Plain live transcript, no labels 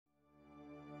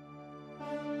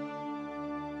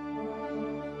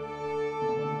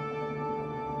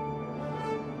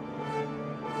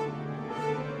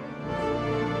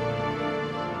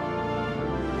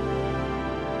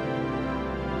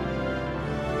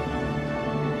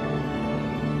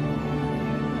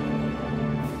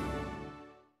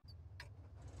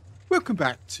Welcome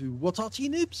back to What Arty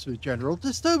Noobs with General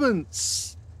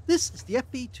Disturbance. This is the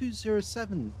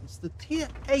FV207. It's the Tier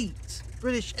 8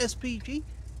 British SPG.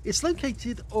 It's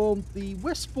located on the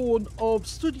westbourne of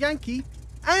Studzianki,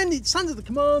 and it's under the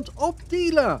command of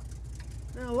D3al3r.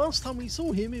 Now, last time we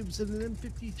saw him, it was in an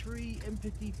M53,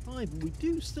 M55, and we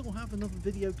do still have another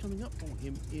video coming up on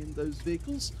him in those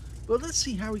vehicles. But let's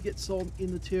see how he gets on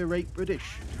in the Tier 8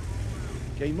 British.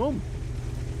 Game on.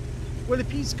 Well,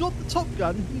 if he's got the top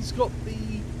gun, he's got the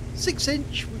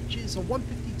 6-inch, which is a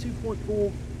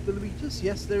 152.4 millimeters.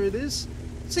 Yes, there it is.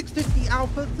 650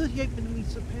 alpha,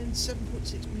 38mm pen,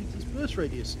 7.6 meters burst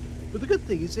radius. But the good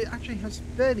thing is it actually has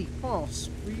fairly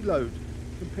fast reload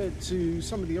compared to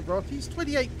some of the other Artys.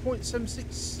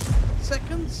 28.76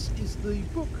 seconds is the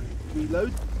book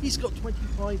reload. He's got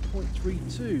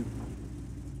 25.32.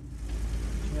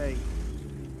 Okay.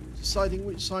 Deciding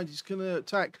which side he's going to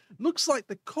attack. Looks like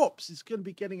the cops is going to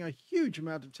be getting a huge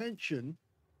amount of attention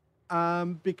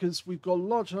because we've got a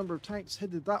large number of tanks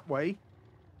headed that way.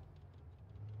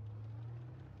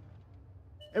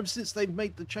 Ever since they've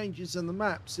made the changes in the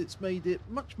maps, it's made it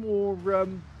much more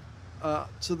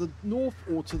to the north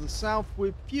or to the south,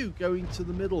 with few going to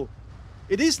the middle.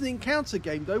 It is an encounter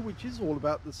game though, which is all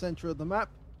about the center of the map,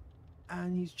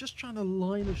 and he's just trying to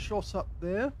line a shot up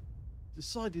there.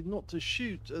 Decided not to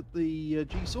shoot at the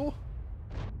G-Saw.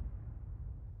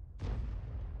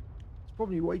 It's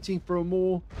probably waiting for a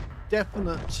more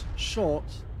definite shot.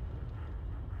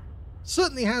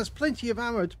 Certainly has plenty of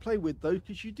ammo to play with though,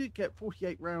 because you do get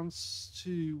 48 rounds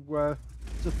to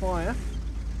fire.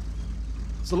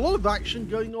 There's a lot of action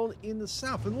going on in the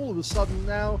south, and all of a sudden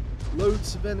now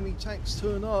loads of enemy tanks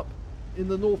turn up in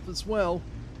the north as well.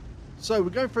 So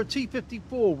we're going for a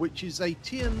T-54, which is a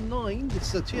Tier 9.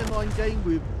 This is a Tier 9 game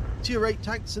with Tier 8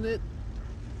 tanks in it.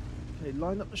 Okay,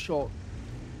 line up the shot.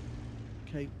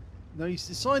 Okay, now he's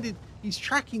decided he's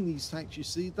tracking these tanks, you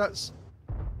see.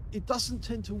 It doesn't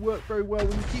tend to work very well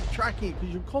when you keep tracking it,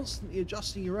 because you're constantly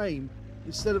adjusting your aim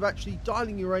instead of actually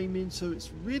dialing your aim in so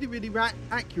it's really, really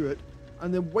accurate,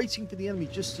 and then waiting for the enemy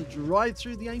just to drive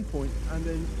through the aim point and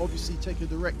then obviously take a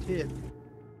direct hit.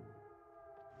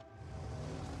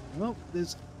 Well,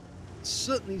 there's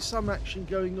certainly some action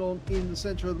going on in the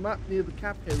center of the map near the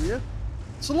cap area.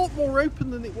 It's a lot more open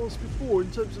than it was before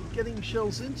in terms of getting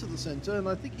shells into the center, and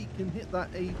I think he can hit that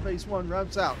A phase 1.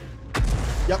 Rounds out.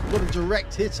 Yep, got a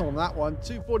direct hit on that one.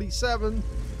 247.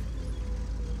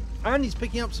 And he's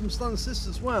picking up some stun assist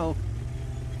as well.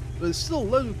 But there's still a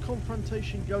load of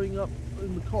confrontation going up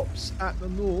in the cops at the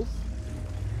north.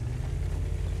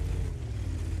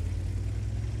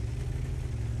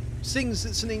 Seeing as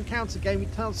it's an encounter game,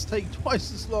 it does take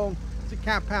twice as long to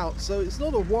cap out, so it's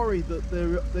not a worry that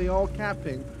they are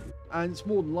capping, and it's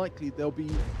more than likely there'll be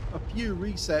a few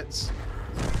resets.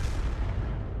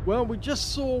 Well, we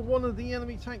just saw one of the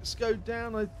enemy tanks go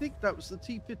down. I think that was the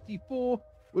T-54.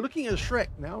 We're looking at a Shrek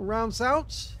now. Rounds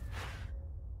out.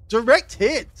 Direct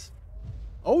hit.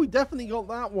 Oh, we definitely got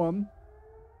that one.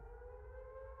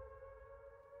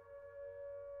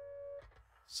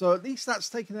 So at least that's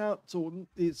taken out, or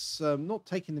it's not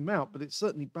taken him out, but it's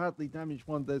certainly badly damaged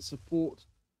one of their support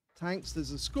tanks.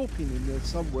 There's a Scorpion in there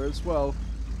somewhere as well.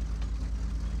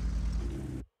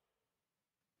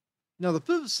 Now, the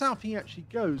further south he actually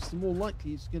goes, the more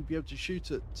likely he's going to be able to shoot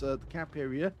at the cap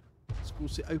area. Of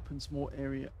course, it opens more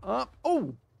area up.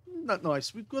 Oh, isn't that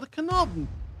nice? We've got a Carnarvon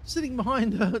sitting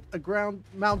behind a ground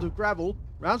mound of gravel.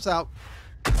 Rounds out.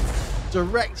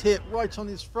 Direct hit right on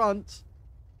his front.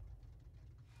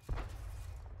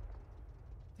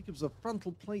 I think it was a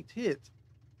frontal plate hit.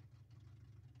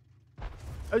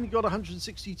 Only got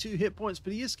 162 hit points,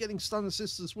 but he is getting stun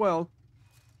assist as well.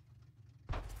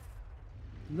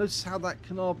 Notice how that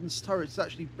Carnarvon's turret is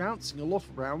actually bouncing a lot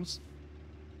of rounds.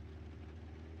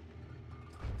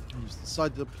 He's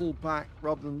decided to pull back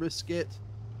rather than risk it.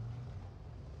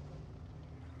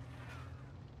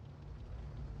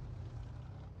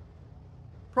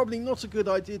 Probably not a good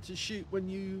idea to shoot when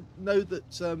you know that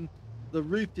the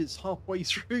roof is halfway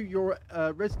through your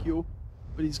rescue,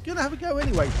 but he's going to have a go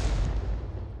anyway.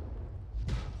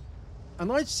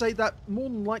 And I'd say that more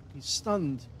than likely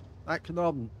stunned that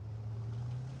Carnarvon.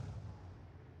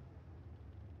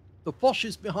 The Foch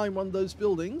is behind one of those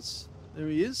buildings. There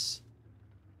he is.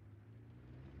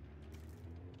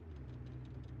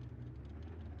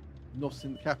 Not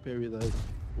in the cap area though.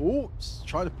 Oh,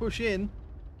 trying to push in.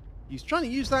 He's trying to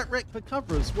use that wreck for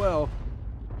cover as well.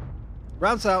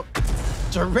 Rounds out.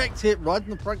 Direct hit right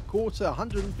in the front quarter.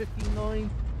 159.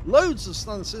 Loads of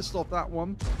stun assist off that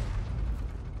one.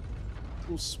 Of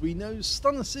course, we know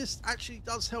stun assist actually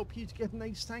does help you to get an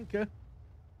ace tanker.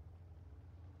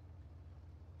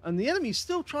 And the enemy's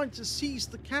still trying to seize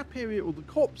the cap area, or the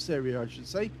corpse area, I should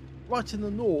say, right in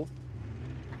the north.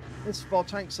 There's our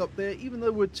tanks up there, even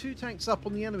though we're 2 tanks up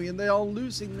on the enemy, and they are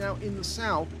losing now in the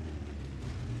south.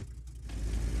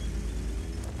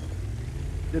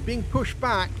 They're being pushed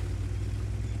back.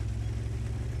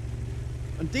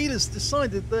 And Dealer's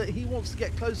decided that he wants to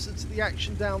get closer to the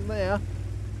action down there,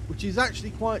 which is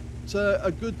actually quite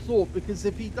a good thought, because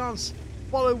if he does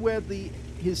follow where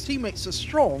his teammates are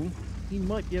strong, he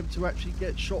might be able to actually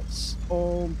get shots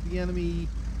on the enemy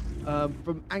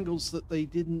from angles that they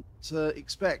didn't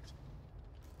expect.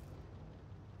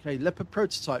 Okay, Leopard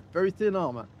prototype, very thin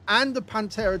armor, and the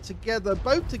Pantera together,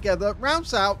 both together,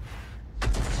 rounds out.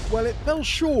 Well, it fell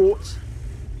short.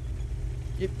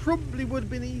 It probably would have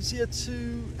been easier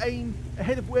to aim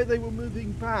ahead of where they were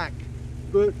moving back,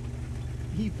 but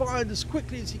he fired as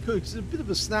quickly as he could. It's a bit of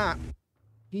a snap.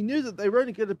 He knew that they were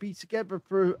only going to be together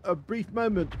for a brief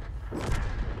moment.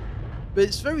 But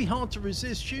it's very hard to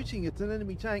resist shooting at an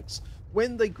enemy tanks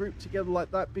when they group together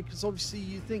like that, because obviously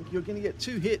you think you're going to get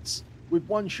 2 hits with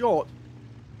 1 shot.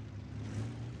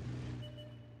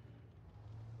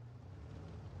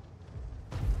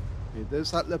 Okay,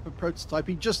 there's that Leopard prototype.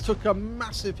 He just took a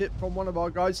massive hit from one of our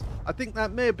guys. I think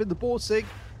that may have been the Borsig.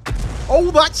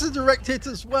 Oh, that's a direct hit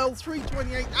as well.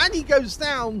 328, and he goes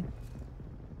down.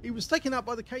 He was taken out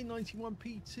by the K91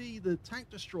 PT, the tank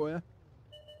destroyer.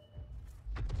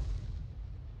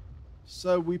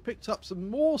 So we picked up some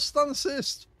more stun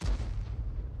assist.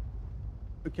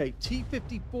 Okay,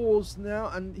 T-54s now,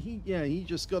 and he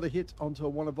just got a hit onto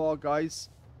one of our guys.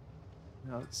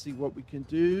 Now let's see what we can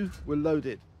do. We're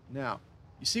loaded. Now,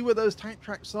 you see where those tank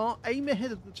tracks are? Aim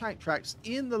ahead of the tank tracks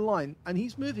in the line, and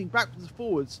he's moving backwards and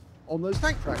forwards on those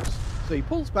tank tracks. So he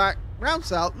pulls back,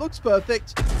 rounds out, looks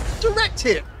perfect. Direct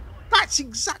hit! That's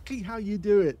exactly how you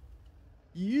do it.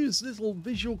 You use little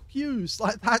visual cues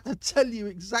like that to tell you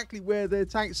exactly where their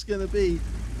tank's going to be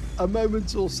a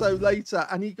moment or so later.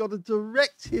 And he got a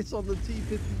direct hit on the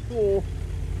T-54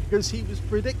 because he was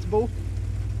predictable.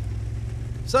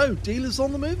 So, Dealer's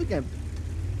on the move again.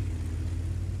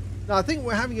 Now, I think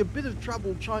we're having a bit of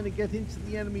trouble trying to get into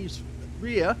the enemy's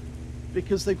rear,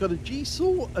 because they've got a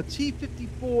G-Saw, a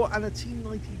T-54 and a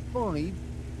T-95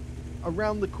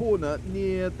 around the corner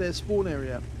near their spawn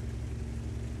area.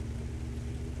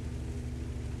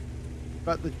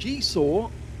 But the G-Saw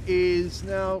is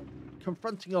now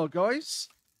confronting our guys.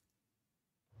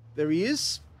 There he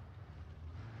is.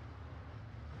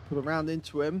 Put a round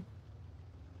into him.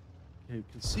 Okay, you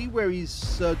can see where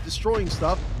he's destroying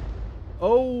stuff.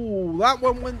 Oh, that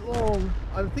one went long.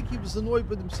 I think he was annoyed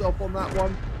with himself on that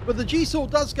one. But the G-Saw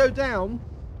does go down.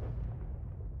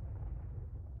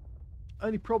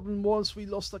 Only problem was we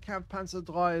lost the Kampfpanzer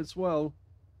III as well.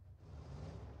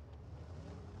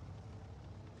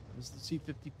 There's the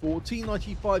T-54.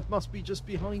 T-95 must be just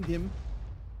behind him.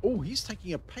 Oh, he's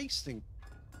taking a pasting.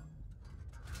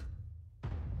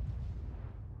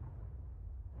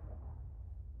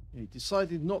 He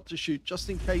decided not to shoot just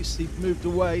in case he'd moved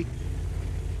away.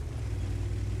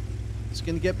 It's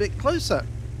going to get a bit closer.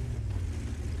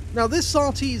 Now, this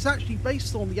Arty is actually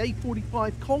based on the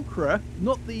A45 Conqueror,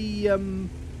 not the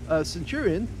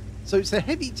Centurion. So it's a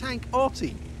heavy tank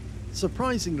Arty,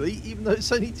 surprisingly, even though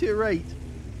it's only tier 8.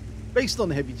 Based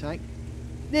on a heavy tank.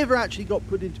 Never actually got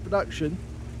put into production.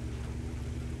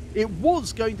 It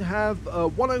was going to have a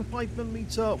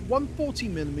 105mm,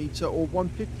 140mm, or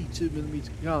 152mm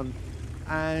gun.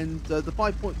 And the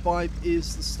 5.5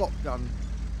 is the stock gun.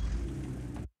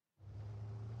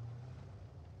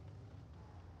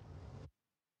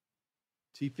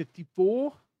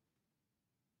 T-54.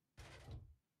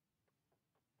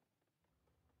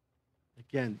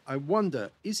 Again, I wonder,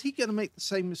 is he going to make the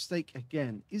same mistake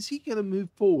again? Is he going to move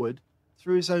forward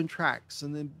through his own tracks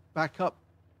and then back up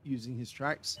using his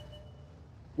tracks?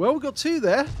 Well, we've got 2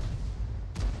 there.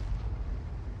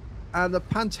 And the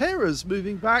Pantera's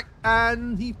moving back,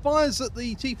 and he fires at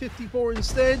the T-54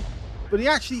 instead, but he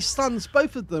actually stuns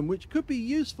both of them, which could be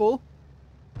useful.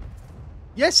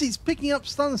 Yes, he's picking up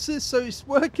stun assist, so it's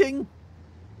working.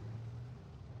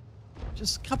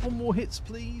 Just a couple more hits,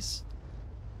 please.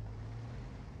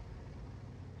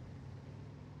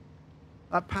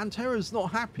 Pantera's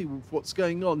not happy with what's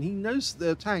going on. He knows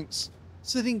there are tanks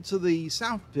sitting to the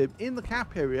south of him in the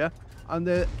cap area, and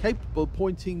they're capable of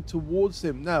pointing towards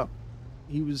him. Now,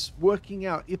 he was working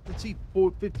out if the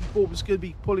T-54 was going to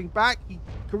be pulling back. He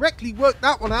correctly worked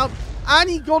that one out, and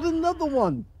he got another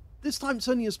one. This time it's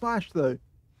only a splash, though,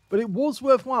 but it was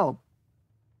worthwhile.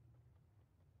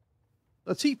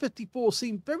 The T-54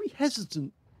 seemed very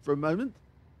hesitant for a moment.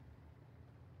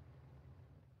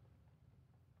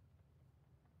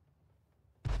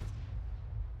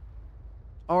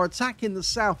 our attack in the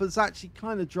south has actually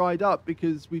kind of dried up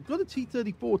because we've got a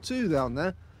T-34 too down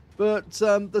there, but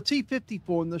the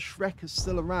T-54 and the Shrek is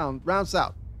still around. Rounds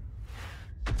out.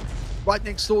 Right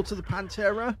next door to the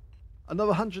Pantera. Another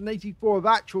 184 of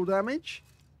actual damage.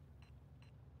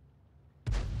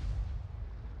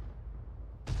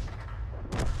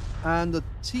 And the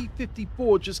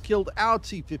T-54 just killed our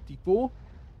T-54.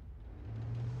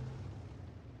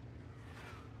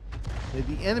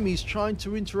 Okay, the enemy's trying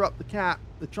to interrupt the cap.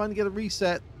 They're trying to get a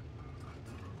reset.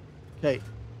 Okay.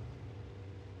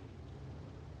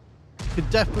 Could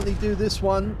definitely do this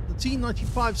one. The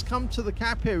T-95's come to the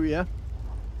cap area.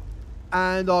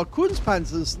 And our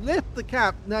Kunstpanzers left the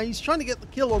cap. Now he's trying to get the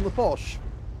kill on the Bosch.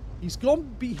 He's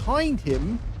gone behind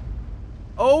him.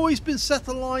 Oh, he's been set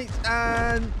alight.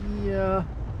 And yeah,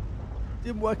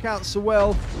 didn't work out so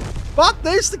well. But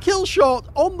there's the kill shot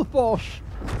on the Bosch.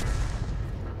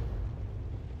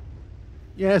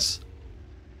 Yes,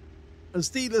 as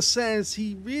Dealer says,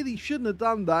 he really shouldn't have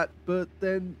done that, but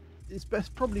then it's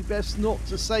probably best not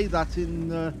to say that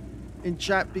in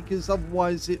chat, because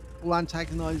otherwise it will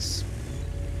antagonize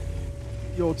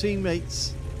your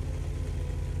teammates.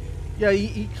 Yeah,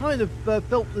 he kind of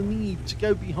felt the need to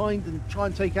go behind and try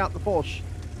and take out the Bosch,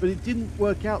 but it didn't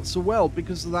work out so well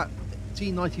because of that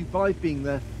T-95 being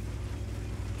there.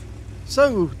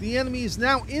 So the enemy is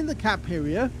now in the cap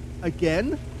area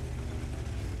again.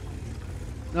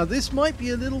 Now this might be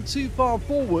a little too far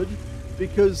forward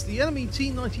because the enemy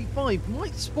T-95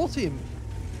 might spot him.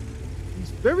 He's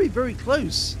very, very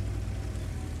close.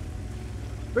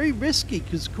 Very risky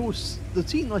because, of course, the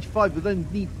T-95 would then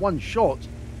need one shot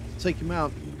to take him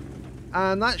out.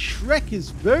 And that Shrek is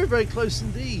very, very close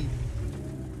indeed.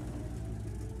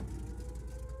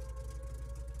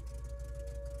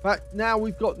 In fact, now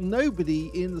we've got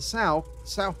nobody in the south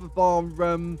of our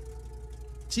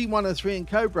T-103 and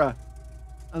Cobra.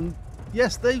 And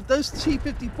yes, those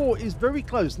T-54 is very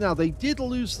close. Now, they did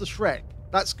lose the Shrek.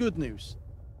 That's good news.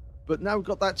 But now we've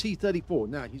got that T-34.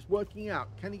 Now, he's working out.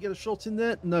 Can he get a shot in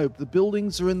there? No, the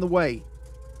buildings are in the way.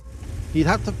 He'd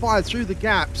have to fire through the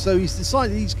gap. So he's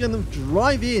decided he's going to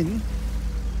drive in.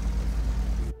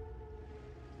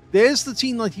 There's the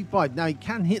T-95. Now, he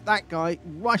can hit that guy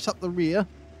right up the rear.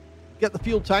 Get the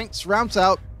fuel tanks. Rounds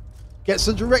out. Gets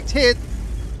a direct hit.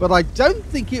 But I don't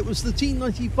think it was the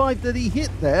T-95 that he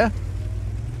hit there.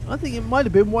 I think it might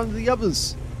have been one of the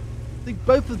others. I think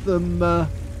both of them...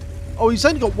 oh, he's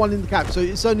only got one in the cap, so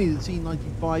it's only the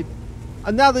T-95.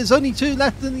 And now there's only two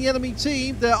left in the enemy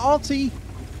team. They're Arty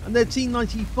and they're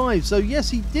T-95. So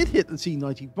yes, he did hit the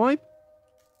T-95.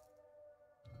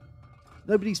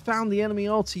 Nobody's found the enemy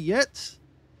Arty yet.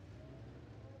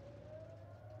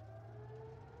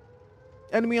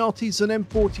 Enemy Arty's an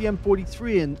M40,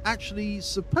 M43, and actually,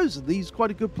 supposedly, he's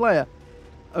quite a good player.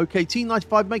 Okay,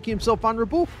 T-95 making himself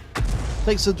vulnerable.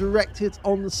 Takes a direct hit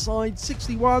on the side.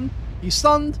 61. He's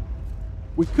stunned.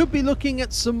 We could be looking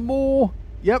at some more.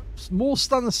 Yep, more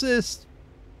stun assist.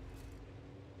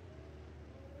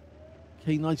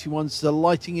 K91's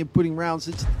lighting him, putting rounds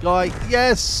into the guy.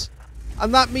 Yes!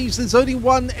 And that means there's only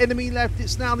one enemy left.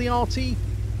 It's now the Arty.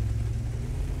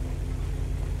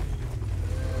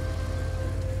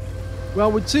 Well,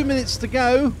 with 2 minutes to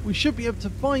go, we should be able to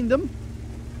find them.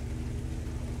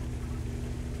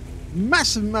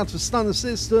 Massive amount of stun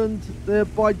assist and there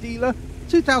by Dealer.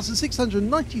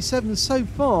 2,697 so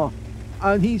far.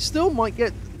 And he still might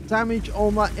get damage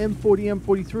on that M40,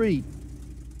 M43.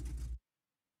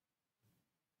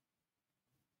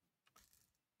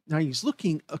 Now he's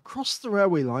looking across the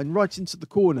railway line right into the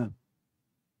corner.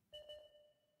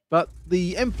 But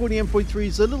the M40, M43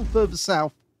 is a little further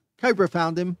south. Cobra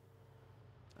found him.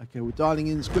 Okay, we're dialing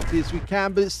in as quickly as we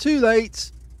can, but it's too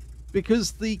late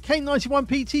because the K91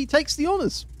 PT takes the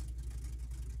honours.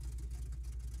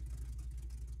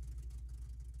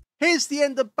 Here's the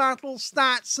end of battle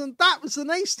stats, and that was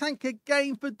an ace tanker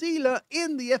game for Dealer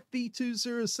in the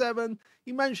FV207.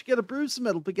 He managed to get a Bruiser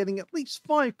medal for getting at least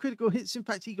 5 critical hits. In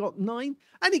fact, he got 9,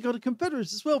 and he got a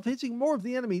Confederate as well for hitting more of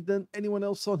the enemy than anyone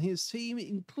else on his team,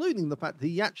 including the fact that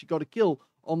he actually got a kill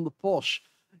on the Bosch.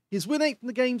 His win rate from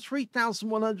the game,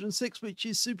 3,106, which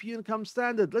is Super Unicum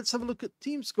standard. Let's have a look at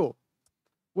team score.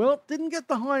 Well, didn't get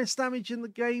the highest damage in the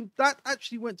game. That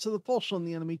actually went to the Bosch on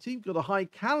the enemy team. Got a high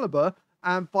caliber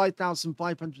and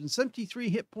 5,573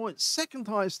 hit points. Second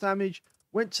highest damage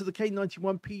went to the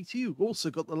K91 PT, who also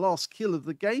got the last kill of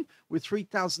the game with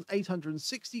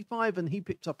 3,865, and he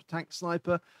picked up a tank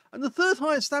sniper. And the third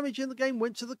highest damage in the game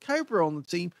went to the Cobra on the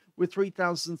team with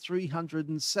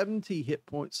 3,370 hit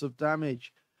points of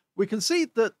damage. We can see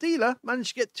that Dealer managed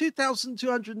to get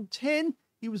 2,210.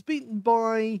 He was beaten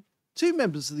by 2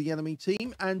 members of the enemy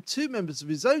team and 2 members of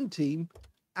his own team,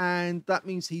 and that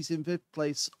means he's in 5th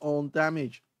place on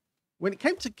damage. When it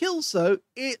came to kills, though,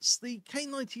 it's the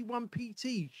K91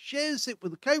 PT. Shares it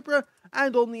with the Cobra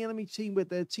and on the enemy team with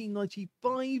their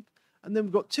T95. And then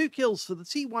we've got 2 kills for the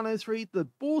T103, the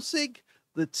Borsig,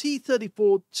 the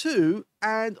T34-2,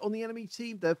 and on the enemy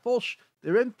team, their Foch,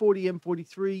 their M40,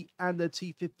 M43, and their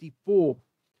T54.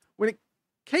 When it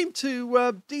came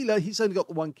to Dealer, he's only got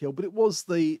the 1 kill, but it was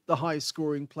the highest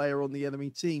scoring player on the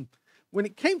enemy team. When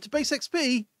it came to base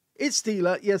XP, it's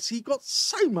Dealer. Yes, he got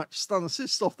so much stun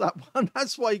assist off that one.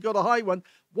 That's why he got a high one.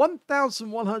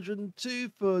 1,102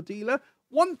 for Dealer.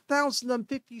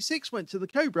 1,056 went to the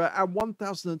Cobra and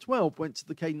 1,012 went to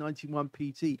the K91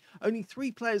 PT. Only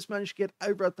 3 players managed to get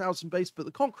over 1,000 base, but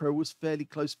the Conqueror was fairly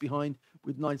close behind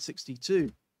with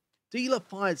 962. Dealer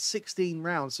fired 16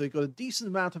 rounds, so he got a decent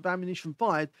amount of ammunition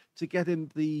fired to get him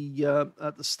the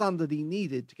stun that he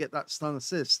needed to get that stun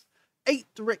assist. 8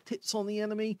 direct hits on the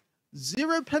enemy.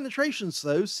 0 penetrations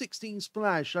though, 16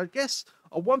 splash. I guess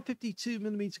a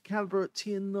 152mm caliber at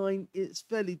tier 9 is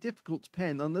fairly difficult to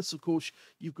pen, unless of course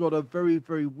you've got a very,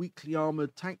 very weakly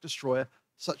armored tank destroyer,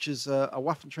 such as a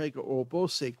Waffenträger or a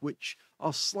Borsig, which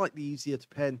are slightly easier to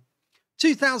pen.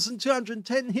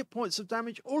 2,210 hit points of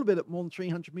damage, all a bit at more than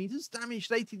 300 meters.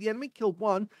 Damaged 80 the enemy, killed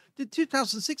 1. Did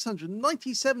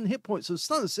 2,697 hit points of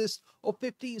stun assist, or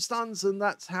 15 stuns, and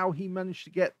that's how he managed to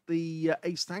get the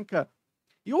ace tanker.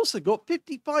 He also got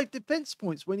 55 defense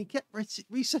points when he kept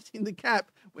resetting the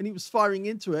cap when he was firing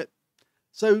into it.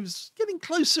 So he was getting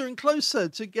closer and closer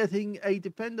to getting a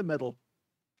defender medal.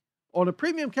 On a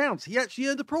premium count, he actually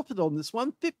earned a profit on this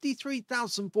one,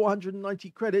 53,490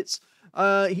 credits.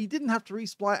 He didn't have to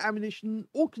resupply ammunition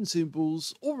or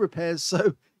consumables or repairs.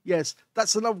 So yes,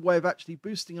 that's another way of actually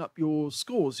boosting up your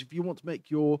scores. If you want to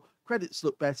make your credits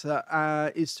look better,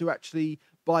 is to actually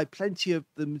buy plenty of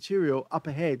the material up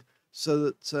ahead, so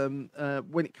that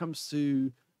when it comes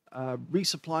to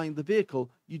resupplying the vehicle,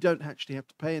 you don't actually have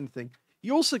to pay anything.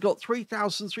 You also got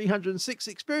 3,306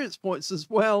 experience points as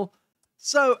well.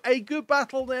 So a good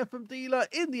battle there from Dealer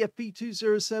in the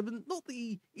FV207. Not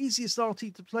the easiest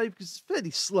Arty to play because it's fairly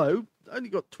slow. Only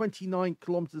got 29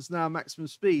 kilometers an hour maximum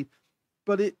speed,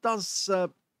 but it does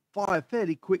fire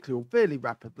fairly quickly or fairly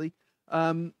rapidly.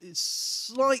 It's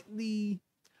slightly...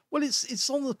 Well, it's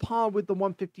on the par with the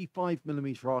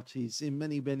 155mm Artys in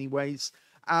many, many ways.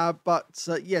 But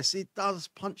yes, it does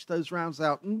punch those rounds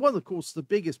out. And one, of course, the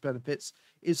biggest benefits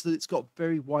is that it's got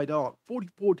very wide arc.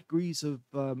 44 degrees of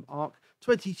arc,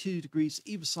 22 degrees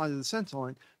either side of the center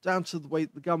line, down to the way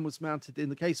the gun was mounted in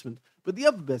the casement. But the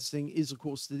other best thing is, of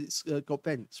course, that it's got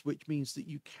vents, which means that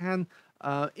you can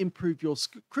improve your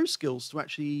crew skills to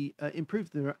actually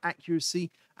improve their accuracy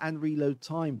and reload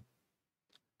time.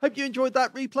 Hope you enjoyed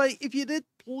that replay. If you did,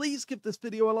 please give this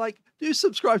video a like. Do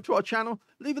subscribe to our channel.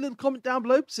 Leave a little comment down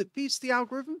below because it feeds the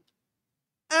algorithm.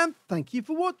 And thank you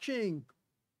for watching.